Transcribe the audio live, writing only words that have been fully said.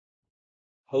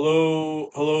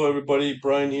Hello everybody.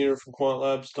 Brian here from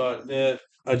quantlabs.net.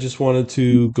 I just wanted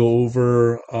to go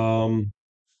over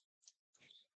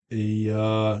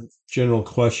a general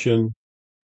question.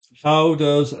 How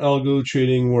does algo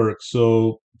trading work?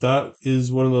 So that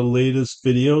is one of the latest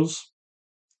videos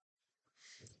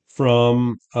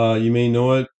from you may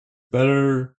know it,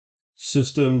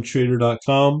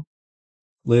 bettersystemtrader.com.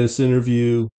 Latest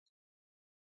interview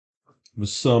with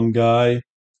some guy.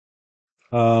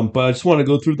 But I just want to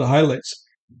go through the highlights.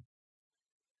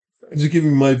 Just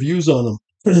giving my views on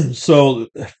them. So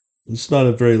it's not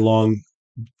a very long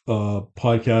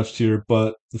podcast here,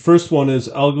 but the first one is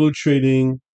algo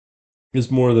trading is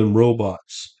more than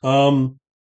robots.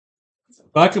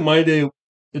 Back in my day,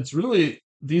 it's really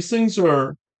these things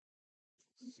are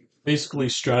basically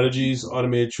strategies,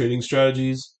 automated trading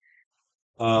strategies.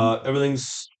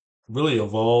 Everything's really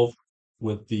evolved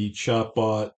with the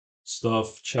chatbot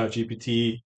stuff,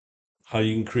 ChatGPT, how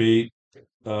you can create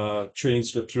trading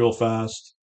scripts real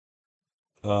fast.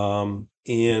 And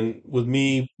with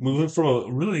me moving from a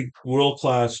really world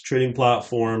class trading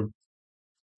platform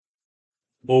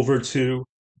over to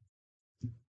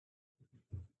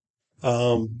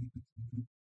um,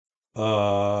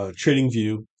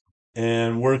 TradingView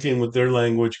and working with their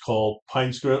language called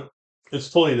PineScript. It's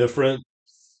totally different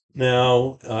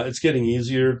now. It's getting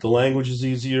easier. The language is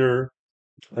easier.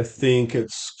 I think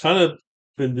it's kind of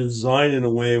been designed in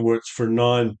a way where it's for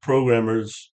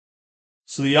non-programmers.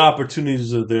 So the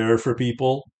opportunities are there for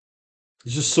people.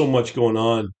 There's just so much going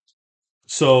on.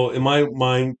 So in my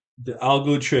mind, the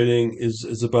algo trading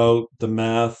is about the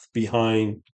math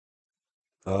behind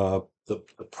the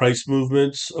price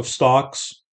movements of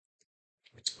stocks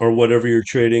or whatever you're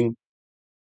trading.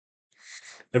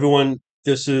 Everyone,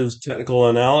 this is technical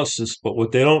analysis, but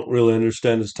what they don't really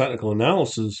understand is technical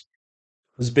analysis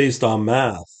is based on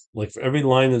math. Like for every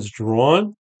line that's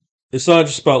drawn, it's not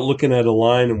just about looking at a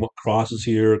line and what crosses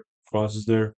here, crosses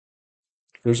there.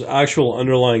 There's actual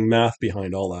underlying math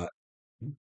behind all that.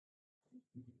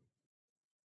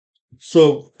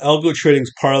 So algo trading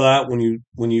is part of that when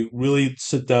you really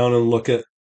sit down and look at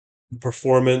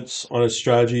performance on a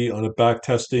strategy, on a back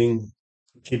testing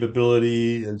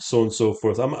capability, and so on and so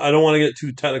forth. I don't want to get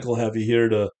too technical heavy here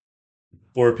to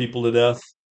bore people to death.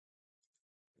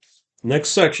 Next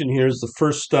section here is the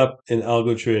first step in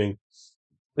algo trading.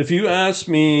 If you asked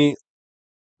me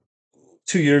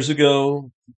 2 years ago,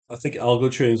 I think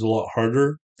algo trading is a lot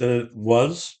harder than it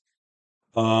was.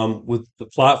 With the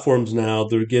platforms now,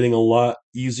 they're getting a lot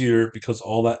easier because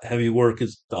all that heavy work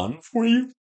is done for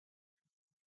you.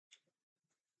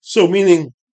 So,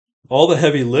 meaning all the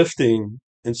heavy lifting,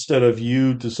 instead of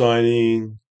you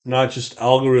designing not just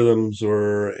algorithms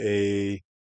or a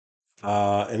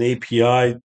an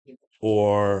API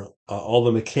or all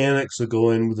the mechanics that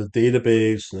go in with the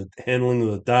database and the handling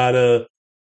of the data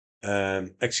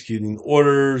and executing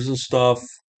orders and stuff.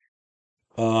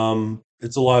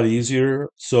 It's a lot easier.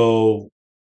 So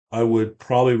I would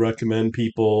probably recommend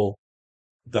people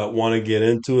that want to get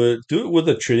into it, do it with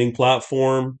a trading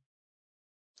platform,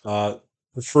 uh,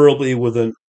 preferably with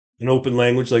an open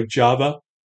language like Java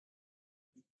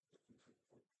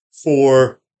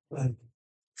for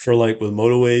like with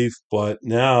MotoWave. But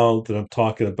now that I'm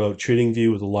talking about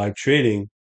TradingView with a live trading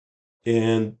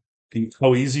and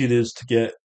how easy it is to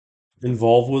get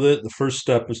involved with it, the first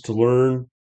step is to learn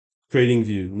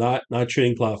TradingView, not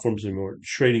trading platforms anymore.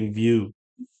 TradingView.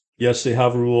 Yes, they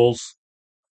have rules.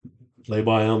 Play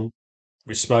by them.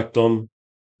 Respect them.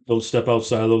 Don't step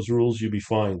outside of those rules. You'll be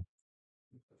fine.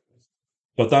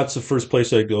 But that's the first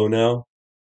place I go now,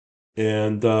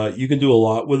 and you can do a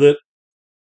lot with it.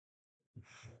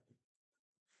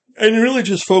 And you're really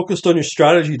just focused on your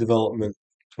strategy development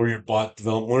or your bot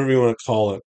development, whatever you want to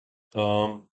call it.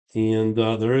 And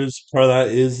there is part of that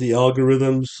is the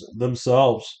algorithms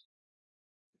themselves.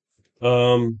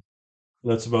 Um,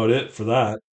 that's about it for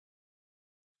that.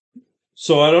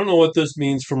 So I don't know what this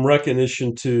means from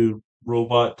recognition to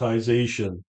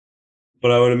robotization, but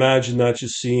I would imagine not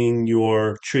just seeing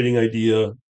your trading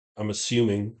idea. I'm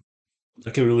assuming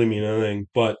that could really mean anything,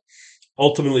 but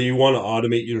ultimately you want to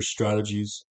automate your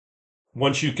strategies.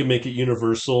 Once you can make it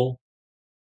universal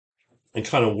and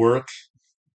kind of work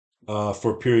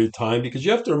for a period of time, because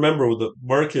you have to remember with the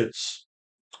markets,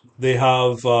 they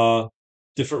have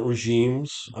different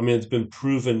regimes. I mean, it's been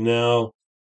proven now,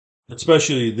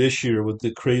 especially this year with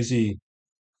the crazy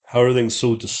how everything's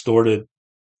so distorted.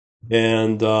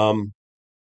 And I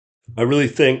really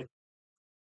think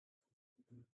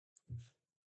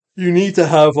you need to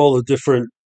have all the different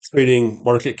trading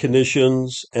market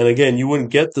conditions. And again, you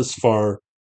wouldn't get this far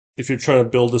if you're trying to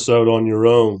build this out on your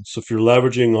own. So if you're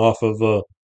leveraging off of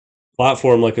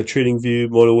platform like a TradingView,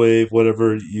 MotoWave,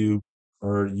 whatever you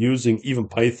are using, even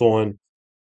Python,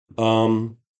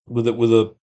 with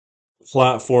a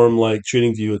platform like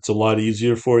TradingView, it's a lot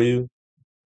easier for you.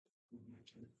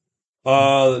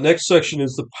 The next section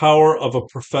is the power of a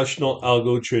professional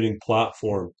algo trading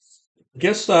platform. I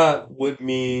guess that would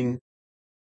mean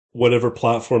whatever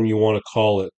platform you want to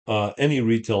call it. Any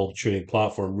retail trading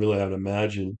platform, really, I'd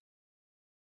imagine.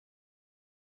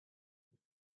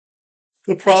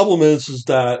 The problem is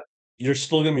that you're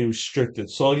still going to be restricted.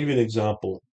 So I'll give you an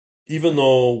example. Even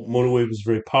though MotoWave is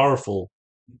very powerful,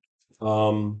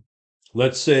 um,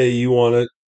 let's say you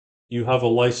have a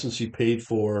license you paid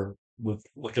for with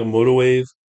like a MotoWave,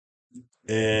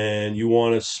 and you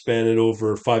want to span it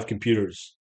over 5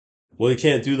 computers. Well, you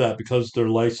can't do that because their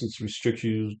license restricts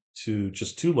you to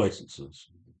just 2 licenses.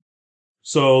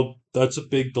 So that's a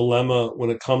big dilemma when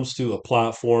it comes to a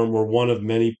platform or one of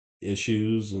many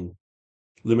issues and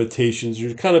limitations.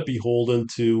 You're kind of beholden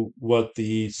to what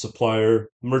the supplier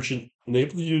merchant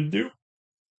enables you to do.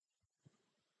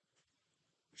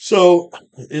 So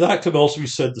that could also be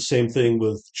said the same thing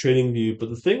with TradingView. But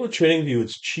the thing with TradingView,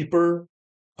 it's cheaper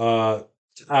to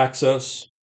access.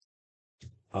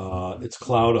 It's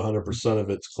cloud, 100% of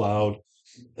it's cloud.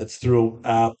 It's through an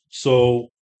app. So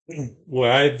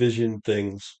where I vision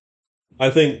things,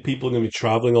 I think people are going to be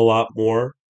traveling a lot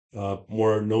more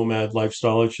nomad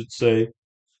lifestyle, I should say,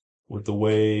 with the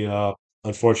way,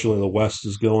 unfortunately, the West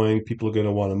is going. People are going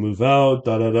to want to move out,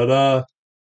 da da da da.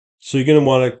 So you're going to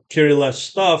want to carry less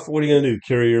stuff. What are you going to do?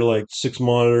 Carry your like 6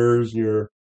 monitors and your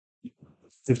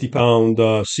 50-pound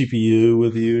CPU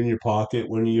with you in your pocket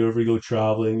when you ever go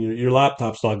traveling. Your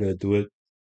laptop's not going to do it.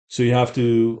 So you have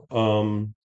to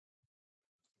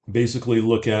basically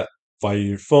look at via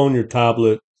your phone, your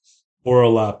tablet, or a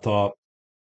laptop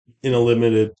in a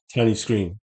limited tiny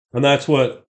screen. And that's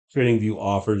what TradingView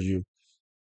offers you.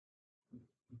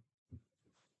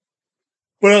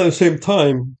 But at the same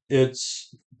time,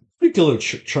 it's particular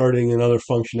charting and other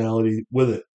functionality with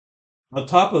it. On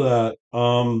top of that,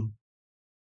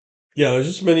 yeah, there's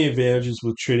just many advantages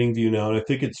with TradingView now, and I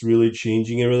think it's really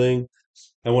changing everything.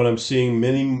 And what I'm seeing,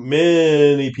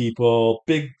 many people,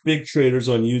 big traders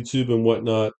on YouTube and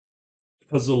whatnot,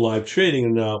 because of live trading, are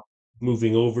now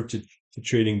moving over to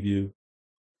TradingView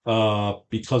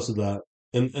because of that.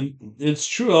 And it's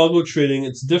true, algo trading,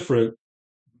 it's different,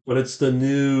 but it's the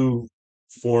new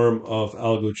form of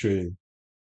algo trading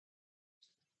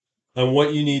and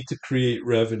what you need to create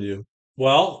revenue.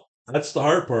 Well, that's the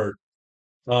hard part.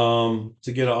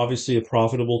 To get obviously a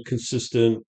profitable,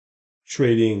 consistent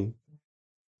trading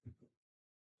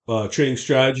trading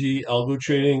strategy, algo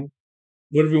trading,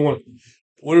 whatever you want,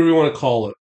 whatever you want to call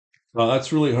it.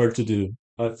 That's really hard to do.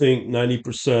 I think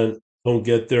 90% don't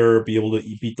get there, or be able to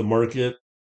beat the market.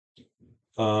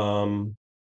 Um,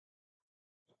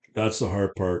 that's the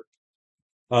hard part.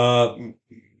 Uh,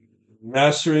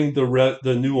 Mastering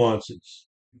the nuances.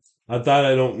 That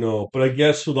I don't know, but I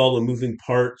guess with all the moving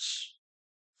parts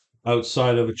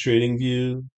outside of a trading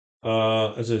view,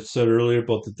 as I said earlier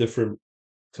about the different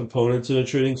components in a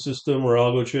trading system or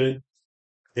algo trading,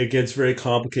 it gets very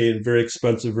complicated, very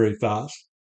expensive, very fast.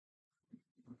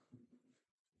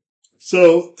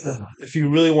 So if you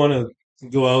really want to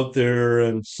go out there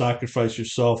and sacrifice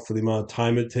yourself for the amount of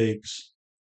time it takes,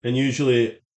 and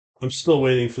usually I'm still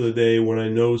waiting for the day when I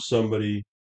know somebody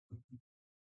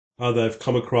that I've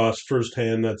come across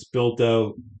firsthand that's built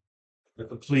out a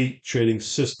complete trading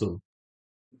system.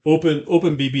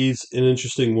 OpenBB's an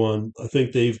interesting one. I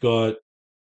think they've got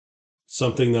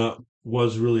something that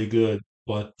was really good,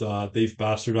 but they've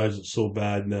bastardized it so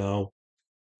bad now.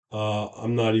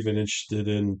 I'm not even interested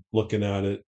in looking at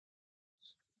it,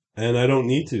 and I don't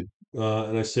need to.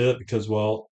 And I say that because,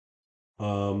 well,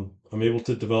 I'm able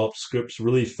to develop scripts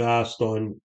really fast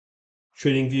on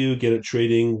TradingView, get it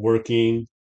trading, working,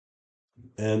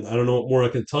 and I don't know what more I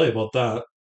can tell you about that.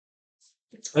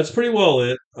 That's pretty well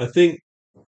it. I think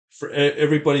for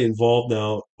everybody involved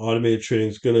now, automated trading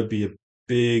is going to be a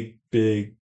big,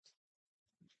 big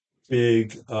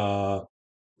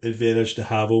advantage to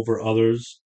have over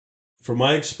others. From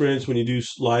my experience, when you do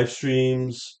live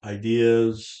streams,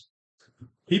 ideas,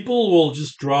 people will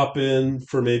just drop in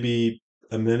for maybe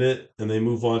a minute and they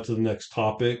move on to the next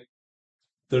topic.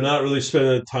 They're not really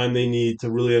spending the time they need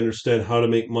to really understand how to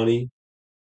make money,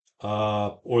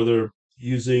 or they're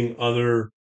using other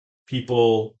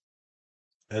people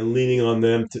and leaning on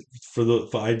them for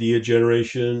idea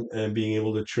generation and being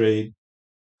able to trade.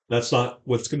 That's not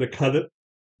what's going to cut it.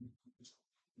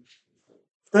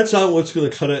 That's not what's going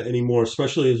to cut it anymore,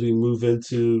 especially as we move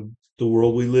into the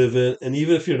world we live in. And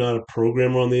even if you're not a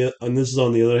programmer on the, and this is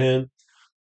on the other hand,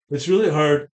 it's really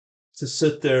hard to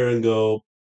sit there and go,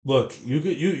 look,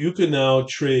 you could now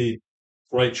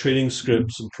write trading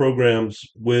scripts and programs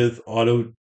with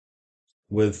the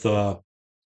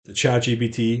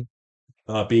ChatGPT,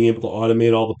 being able to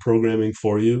automate all the programming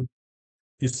for you.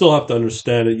 You still have to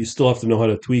understand it. You still have to know how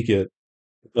to tweak it.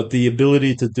 But the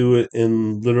ability to do it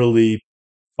in literally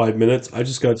 5 minutes. I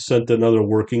just got sent another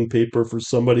working paper for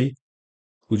somebody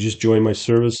who just joined my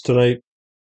service tonight,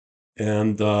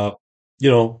 and you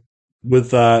know,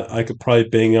 with that, I could probably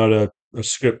bang out a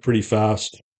script pretty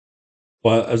fast.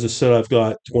 But as I said, I've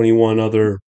got 21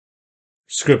 other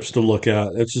scripts to look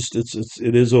at.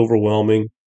 It is overwhelming,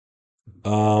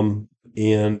 and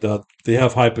they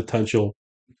have high potential.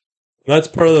 That's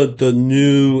part of the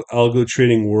new algo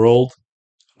trading world.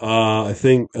 I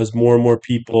think as more and more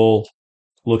people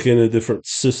look into different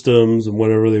systems and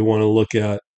whatever they want to look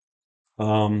at,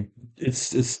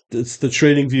 it's the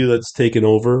trading view that's taken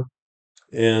over,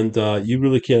 and you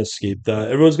really can't escape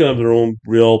that. Everyone's gonna have their own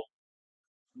real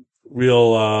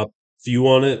view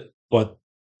on it, but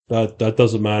that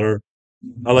doesn't matter.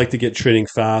 I like to get trading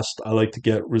fast. I like to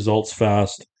get results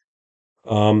fast,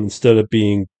 instead of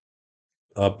being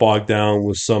bogged down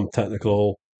with some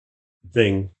technical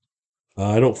thing.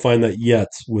 I don't find that yet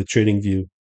with TradingView.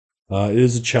 It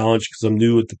is a challenge because I'm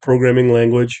new with the programming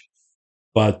language,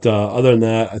 but other than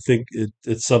that, I think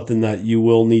it's something that you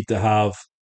will need to have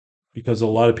because a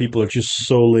lot of people are just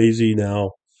so lazy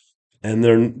now, and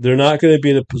they're not going to be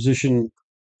in a position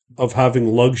of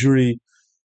having luxury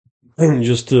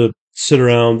just to sit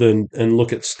around and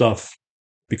look at stuff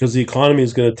because the economy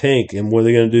is going to tank, and what are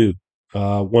they going to do?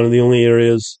 One of the only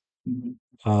areas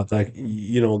that that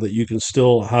you can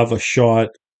still have a shot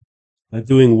at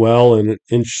doing well in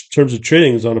terms of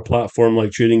trading is on a platform like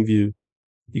TradingView.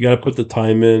 You got to put the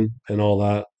time in and all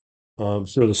that.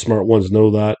 Sort of the smart ones know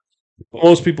that. But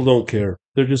most people don't care.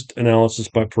 They're just analysis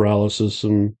by paralysis,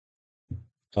 and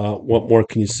what more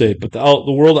can you say? But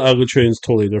the world of algo trading is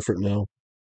totally different now,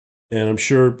 and I'm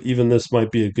sure even this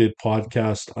might be a good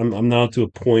podcast. I'm now to a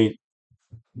point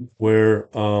where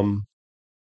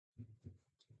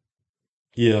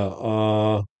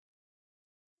yeah,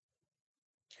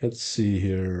 let's see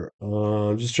here.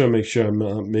 I'm just trying to make sure I'm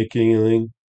not making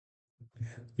anything.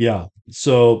 Yeah,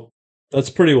 so that's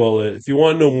pretty well it. If you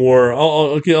want to know more,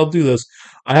 okay, I'll do this.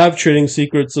 I have trading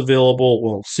secrets available.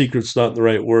 Well, secrets not the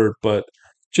right word, but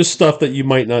just stuff that you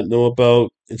might not know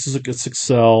about. It's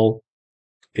Excel,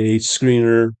 a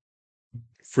screener,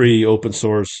 free, open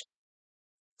source.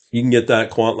 You can get that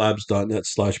at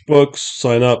quantlabs.net/books.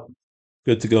 Sign up.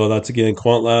 Good to go. That's again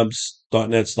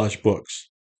quantlabs.net/books.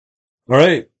 All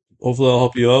right. Hopefully, I'll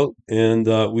help you out, and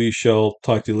we shall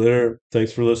talk to you later.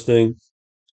 Thanks for listening.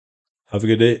 Have a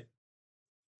good day.